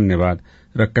सुवारलाई धन्यवाद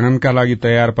र कामका लागि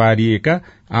तयार पारिएका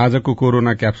आजको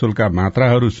कोरोना क्याप्सुलका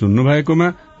मात्राहरू सुन्नु भएकोमा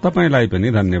तपाईंलाई पनि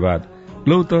धन्यवाद।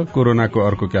 लौ त कोरोनाको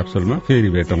अर्को क्याप्सुलमा फेरि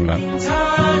भेटौँला।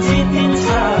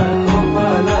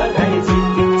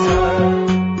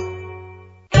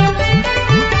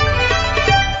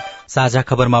 साझा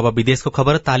खबरमा अब विदेशको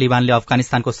खबर। तालिबानले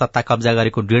अफगानिस्तानको सत्ता कब्जा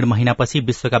गरेको 1.5 महिनापछि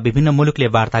विश्वका विभिन्न मुलुकले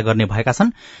वार्ता गर्ने भएका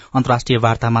छन्। अन्तर्राष्ट्रिय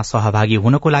वार्तामा सहभागी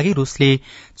हुनको लागि रूसले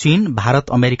चीन, भारत,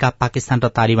 अमेरिका, पाकिस्तान र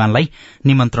तालिबानलाई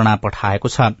निमन्त्रणा पठाएको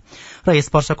छ। र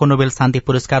यस वर्षको नोबेल शान्ति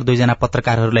पुरस्कार 2 जना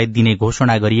पत्रकारहरूलाई दिने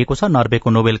घोषणा गरिएको छ। नर्वेको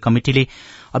नोबेल कमिटिले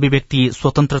अभिव्यक्ति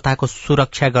स्वतन्त्रताको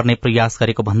सुरक्षा गर्ने प्रयास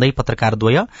गरेको भन्दै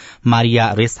पत्रकारद्वय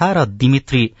मारिया रेसा र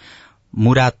दिमित्री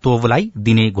मुरातोवलाई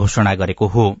दिने घोषणा गरेको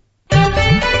हो।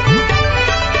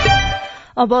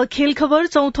 अब खेल खबर।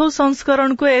 चौथो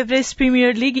संस्करणको एभरेस्ट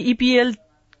प्रिमियर लीग ईपीएल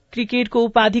क्रिकेटको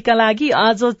उपाधिका लागि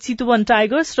आज चितवन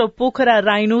टाइगर्स र पोखरा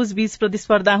राइनोज बीच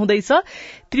प्रतिस्पर्धा हुँदैछ।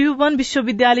 त्रिभुवन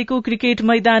विश्वविद्यालयको क्रिकेट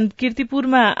मैदान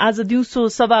कीर्तिपुरमा आज दिउँसो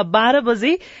 12:15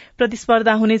 बजे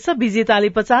प्रतिस्पर्धा हुनेछ। विजेताले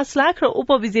 50 लाख र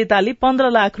उपविजेताले 15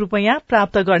 लाख रुपियाँ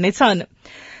प्राप्त गर्नेछन्।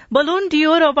 बलोन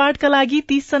डियोर अवार्डका लागि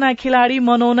 30 जना खेलाड़ी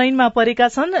मनोनयनमा परेका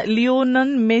छन्। Lionel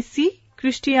Messi,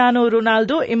 Cristiano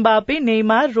Ronaldo, Mbappe,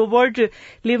 Neymar, Robert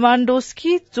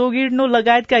लेवान्डोस्की, जोगिर्नो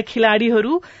लगायतका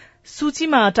खेलाड़ीहरू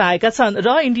सूचीमा अटाएका छन्।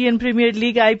 र इण्डियन प्रिमियर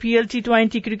लीग आईपीएल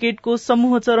टी20 क्रिकेटको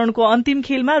समूह चरणको अन्तिम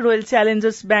खेलमा रोयल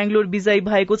च्यालेन्जर्स बेंगलोर विजयी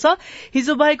भएको छ।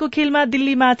 हिजो भएको खेलमा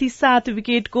दिल्लीमाथि 7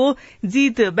 विकेटको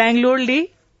जीत बेंगलोरले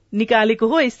निकालेको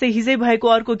हो। यस्तै हिजै भएको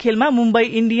अर्को खेलमा मुम्बई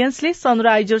इण्डियन्सले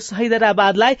सनराइजर्स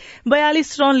हैदराबादलाई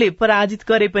 42 रनले पराजित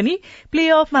गरे पनि प्ले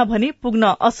अफमा भने पुग्न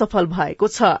असफल भएको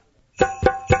छ।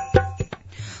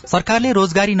 सरकारले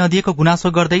रोजगारी नदिएको गुनासो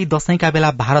गर्दै दशैंका बेला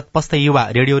भारत पस्दै युवा।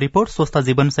 रेडियो रिपोर्ट, स्वस्थ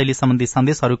जीवनशैली सम्बन्धी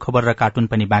सन्देशहरू, खबर र कार्टुन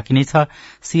पनि बाँकी नै छ।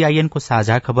 सीआईएनको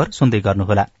साझा खबर सुन्दै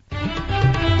गर्नुहोला।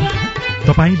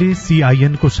 तपाईले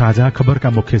सीआईएनको साझा खबरका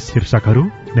मुख्य शीर्षकहरू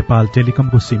नेपाल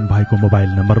टेलिकमको सिम भएको मोबाइल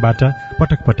नम्बरबाट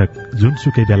पटक पटक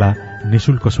जुनसुकै बेला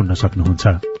निशुल्क सुन्न सक्नुहुन्छ।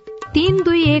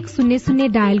 32100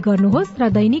 डायल गर्नुहोस् र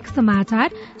दैनिक समाचार,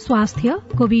 स्वास्थ्य,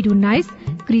 कोभिड-19,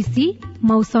 कृषि,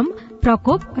 मौसम,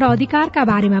 प्रकोप र अधिकारका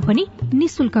बारेमा पनि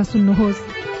निशुल्क सुन्नुहोस्।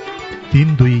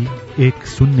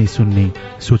 32100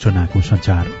 सूचनाको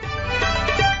संचार।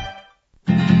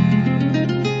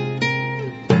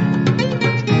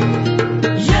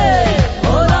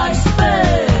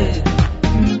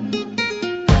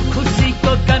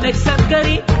 खुसीको कनेक्सन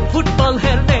गरी फुटबल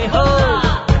हेर्ने हो,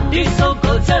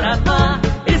 डिसोको चरणमा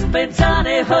स्पेन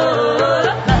जाने हो।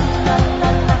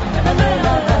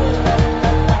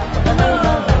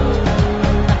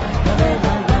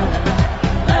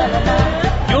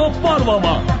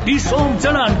 डिसोम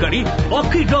जडान गरी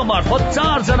लकी ड्र मार्फत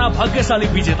 4 जना भाग्यशाली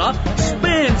विजेता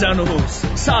स्पेन जानुहोस्।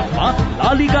 साथमा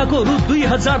लालिगाको रु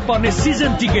 2000 पर्ने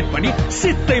सिजन टिकट पनि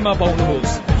सित्तैमा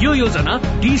पाउनुहोस्। यो योजना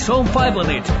डिसोम फाइबर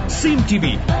नेट, सिम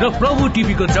टिभी र प्रभु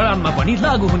टिभीको जडानमा पनि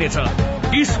लागू हुनेछ।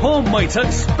 डिसहोममै छ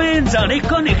स्पेन जाने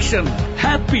कनेक्सन।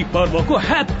 ह्याप्पी पर्वको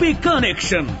ह्याप्पी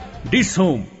कनेक्सन।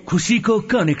 डिसहोम, खुशीको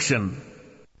कनेक्सन।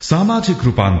 सामाजिक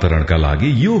रूपान्तरणका लागि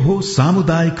यो हो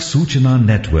सामुदायिक सूचना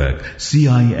नेटवर्क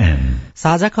सीआईएन।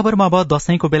 साझा खबरमा अब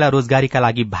दशैंको बेला रोजगारीका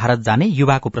लागि भारत जाने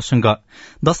युवाको प्रसंग।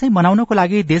 दशैं मनाउनको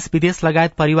लागि देश विदेश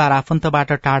लगायत परिवार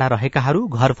आफन्तबाट टाढा रहेकाहरू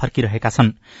घर फर्किरहेका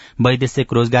छन्।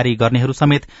 वैदेशिक रोजगारी गर्नेहरू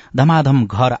समेत धमाधम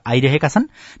घर आइरहेका छन्।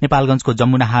 नेपालगंजको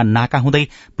जमुनाहा नाका हुँदै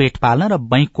पेट पाल्न र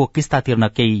बैंकको किस्ता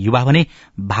तिर्न केही युवा भने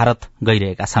भारत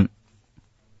गइरहेका छन्।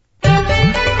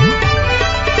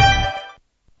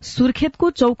 सुर्खेतको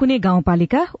चौकुने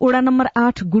गाउँपालिका वडा नम्बर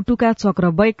 8 गुटुका चक्र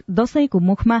बैक दशैंको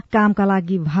मुखमा कामका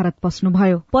लागि भारत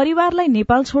पस्नुभयो। परिवारलाई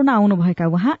नेपाल छोड्न आउनुभएका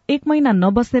उहाँ 1 महिना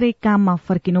नबसेरै काममा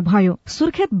फर्किनुभयो।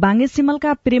 सुर्खेत बाङ्गे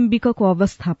सिमलका प्रेम विकको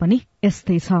अवस्था पनि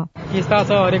यस्तै छ। किस्ता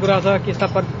छ, हरेक कुरा छ, किस्ता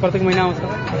प्रत्येक महिना आउँछ,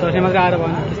 दशैं मात्रै आएर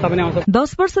भएन, किस्ता पनि आउँछ।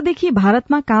 10 वर्षदेखि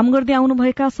भारतमा काम गर्दै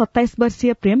आउनुभएका 27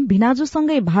 वर्षीय प्रेम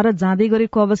भिनाजुसँगै भारत जाँदै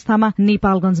गरेको अवस्थामा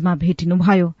नेपालगंजमा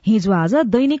भेटिनुभयो। हिजो आज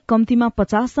दैनिक कम्तीमा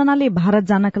 50 जनाले भारत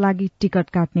जानका लागि टिकट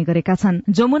काट्ने गरेका छन्।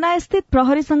 जमुना स्थित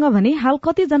प्रहरीसँग भने हाल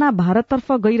कतिजना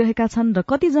भारततर्फ गइरहेका छन् र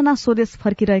कतिजना स्वदेश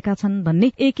फर्किरहेका छन्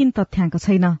भन्ने एकिन तथ्याङ्क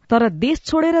छैन। तर देश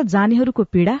छोडेर जानेहरूको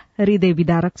पीड़ा हृदय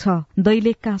विदारक छ।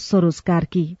 दैलेखका सरोज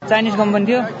कार्की चाइनिज कम्पनी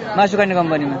थियो, मासु काट्ने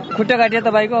कम्पनीमा खुट्टा काटियो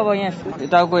तपाईँको। अब यहाँ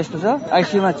टाउको यस्तो छ,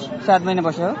 आइसियूमा 7 महिना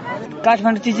बस्यो।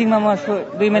 काठमाडौँ टिचिङमा म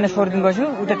 2 महिना 16 दिन बस्यो,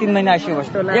 उता 3 महिना आइसियू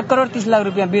बस्यो। 1 करोड 30 लाख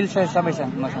रुपियाँ बिल सबै छ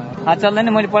मसँग। हात चल्दैन।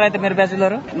 मैले पढाइ त मेरो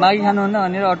ब्याचलर हो, मागी खानुहुन्न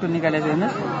भनेर अटो निकालेको छु।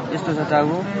 हेर्नुहोस् यस्तो छ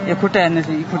टाउको, यो खुट्टा हेर्नुहोस्,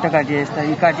 यी खुट्टा काटिए यस्ता,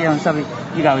 यी काटिए हुन्छ सबै,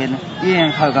 यी घाउ हेर्नु, यी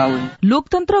घाउ।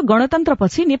 लोकतन्त्र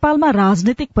गणतन्त्रपछि नेपालमा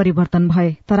राजनीतिक परिवर्तन भए,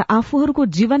 तर आफूहरूको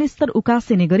जीवनस्तर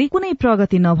उकासिने गरी कुनै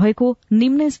प्रगति नभएको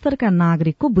निम्न स्तरका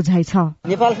नागरिकको बुझाइ छ।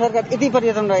 नेपाल सरकार यति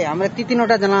परिवर्तन रहे, हाम्रो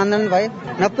 3वटा जनआन्दोलन भए,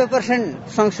 90%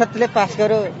 संसदले पास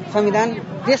गर्यो संविधान।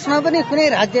 देशमा पनि कुनै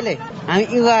राज्यले हामी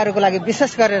युवाहरूको लागि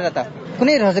विशेष गरेर त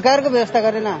कुनै रोजगारको व्यवस्था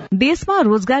गरेन। देशमा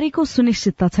रोजगारीको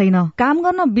सुनिश्चितता छैन। काम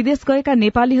गर्न विदेश गएका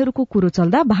नेपालीहरूको कुरो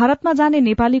चल्दा भारतमा जाने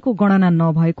नेपालीको गणना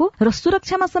नभएको र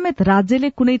सुरक्षामा समेत राज्यले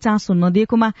कुनै चासो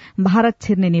नदिएकोमा भारत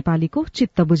छिर्ने नेपालीको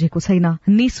चित्त बुझेको छैन।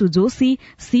 निसु जोशी,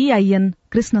 CIN,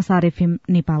 कृष्णसार FM,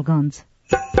 नेपालगञ्ज।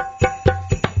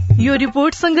 यो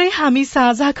रिपोर्टसँगै हामी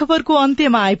साझा खबरको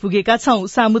अन्त्यमा आइपुगेका छौं।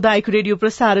 सामुदायिक रेडियो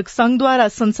प्रसारक संघद्वारा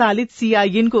संचालित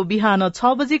CIN को बिहान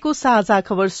 6 बजेको साझा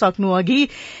खबर सक्नु अघि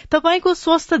तपाईको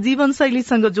स्वस्थ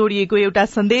जीवनशैलीसँग जोडिएको एउटा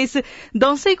सन्देश।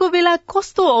 दशैंको बेला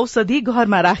कस्तो औषधि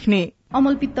घरमा राख्ने?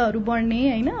 अमलपित्तहरू बढ्ने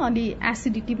हैन, अलि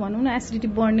एसिडिटी भनौं न, एसिडिटी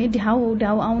बढ्ने,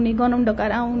 ढ्याउ आउने, गनाउँ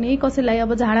डकार आउने, कसैलाई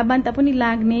अब झाडा बान्ता पनि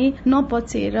लाग्ने,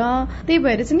 नपचेर। त्यही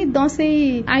भएर चाहिँ नि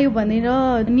दशैं आयो भनेर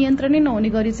नियन्त्रणै नहुने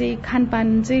गरी चाहिँ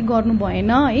खानपान चाहिँ गर्नु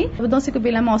भएन है। अब दशैंको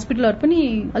बेलामा हस्पिटलहरू पनि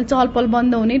अलि चहलपहल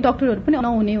बन्द हुने, डाक्टरहरू पनि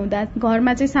नहुने हुँदा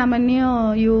घरमा चाहिँ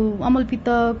सामान्य यो अमलपित्त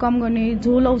कम गर्ने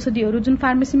झोल औषधिहरू जुन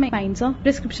फार्मेसीमा पाइन्छ,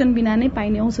 प्रेस्क्रिप्सन बिना नै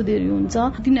पाइने औषधिहरू हुन्छ,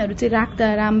 तिनीहरू चाहिँ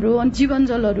राख्दा राम्रो। अनि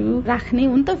जीवनजलहरू राख्ने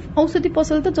हुन त औषधि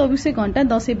पसल त 24 घण्टा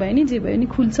दशैं भयो नि जे भयो नि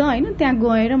खुल्छ हैन, त्यहाँ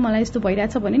गएर मलाई यस्तो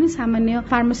भइरहेछ भने नि सामान्य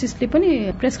फार्मासिस्टले पनि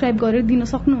प्रेस्क्राइब गरेर दिन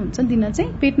सक्नुहुन्छ। दिन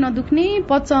चाहिँ पेट नदुख्ने,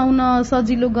 पचाउन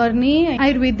सजिलो गर्ने,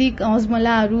 आयुर्वेदिक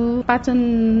हजमलाहरू, पाचन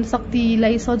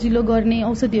शक्तिलाई सजिलो गर्ने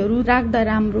औषधिहरू राख्दा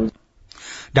राम्रो।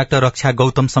 डाक्टर रक्षा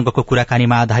गौतमसँगको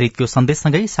कुराकानीमा आधारित यो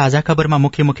सन्देशसँगै साझा खबरमा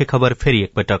मुख्य खबर फेरि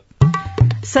एकपटक।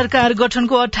 सरकार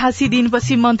गठनको 88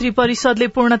 दिनपछि मन्त्री परिषदले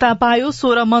पूर्णता पायो।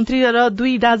 16 मन्त्री र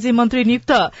 2 राज्य मन्त्री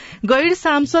नियुक्त। गैर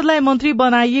सांसदलाई मन्त्री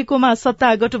बनाइएकोमा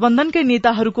सत्ता गठबन्धनकै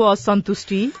नेताहरूको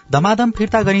असन्तुष्टि। दमादम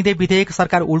फिर्ता गरिँदै विधेयक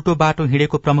सरकार उल्टो बाटो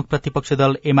हिँडेको प्रमुख प्रतिपक्षी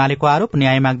दल एमालेको आरोप।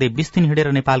 न्याय माग्दै 20 दिन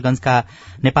हिँडेर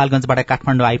नेपालगञ्जबाट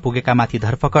काठमाडौँ आइपुगेका माथि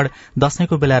धरपकड।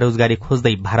 दशैंको बेला रोजगारी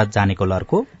खोज्दै भारत जानेको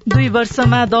लर्को। 2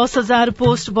 वर्षमा 10,000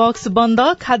 पोस्ट बक्स बन्द।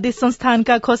 खाद्य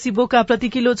संस्थानका खसी बोका प्रति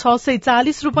किलो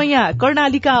 640 रूपैयाँ।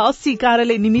 कर्णालीका 80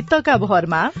 कार्यालय निमित्तका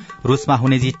भरमा। रूसमा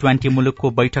हुने G20 मुलुकको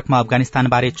बैठकमा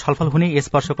अफगानिस्तानबारे छलफल हुने। यस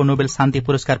वर्षको नोबेल शान्ति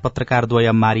पुरस्कार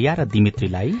पत्रकारद्वय मारिया र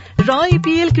दिमित्रीलाई। र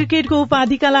APL क्रिकेटको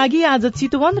उपाधिका लागि आज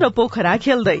चितवन र पोखरा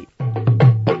खेल्दै।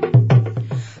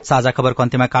 साझा खबरको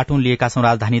अन्त्यमा कार्टुन लिएका छौं।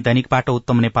 राजधानी दैनिकबाट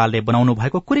उत्तम नेपालले बनाउनु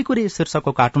भएको कुरी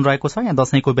शीर्षकको कार्टुन रहेको छ। यहाँ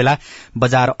दशैंको बेला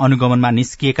बजार अनुगमनमा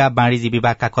निस्किएका वाणिज्य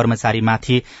विभागका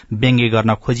कर्मचारीमाथि व्यङ्ग्य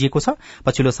गर्न खोजिएको छ।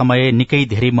 पछिल्लो समय निकै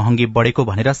धेरै महँगी बढ़ेको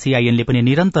भनेर CINले पनि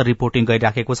निरन्तर रिपोर्टिङ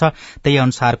गरिराखेको छ। त्यही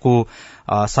अनुसारको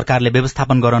सरकारले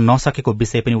व्यवस्थापन गर्न नसकेको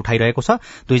विषय पनि उठाइरहेको छ।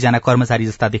 2 जना कर्मचारी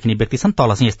जस्ता देखिने व्यक्ति छन्।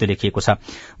 तल चाहिँ यस्तो लेखिएको छ,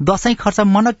 दशैं खर्च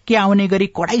मनक्के आउने गरी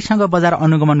कडाईसँग बजार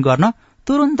अनुगमन गर्न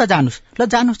तुरुन्त जानुस्, ल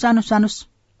जानुस्।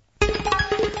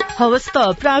 हवस् त,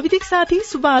 प्राविधिक साथी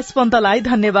सुभाष पन्तलाई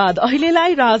धन्यवाद।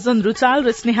 अहिलेलाई राजन रुचाल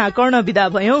र स्नेहा कर्ण विदा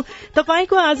भयौं।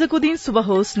 तपाईको आजको दिन शुभ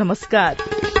होस्। नमस्कार।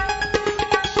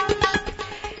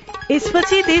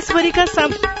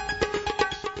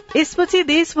 यसपछि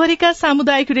देशभरिका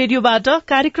सामुदायिक रेडियोबाट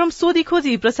कार्यक्रम सोधी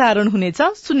खोजी प्रसारण हुनेछ।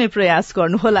 सुन्ने प्रयास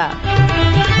गर्नुहोला।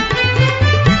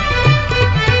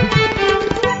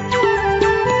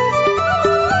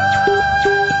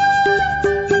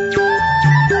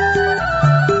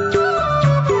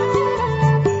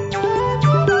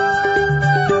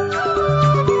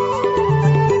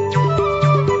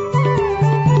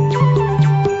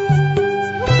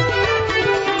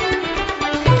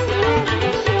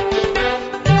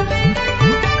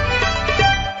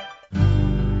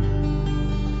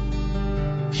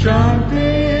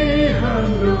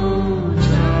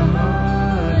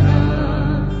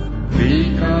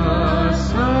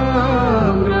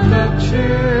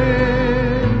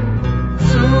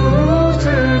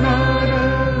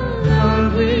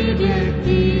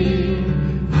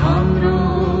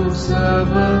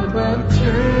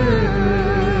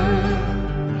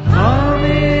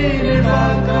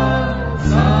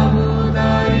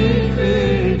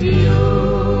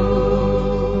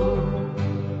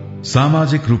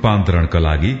 सामाजिक रूपान्तरणका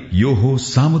लागि यो हो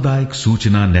सामुदायिक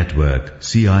सूचना नेटवर्क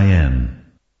CIN।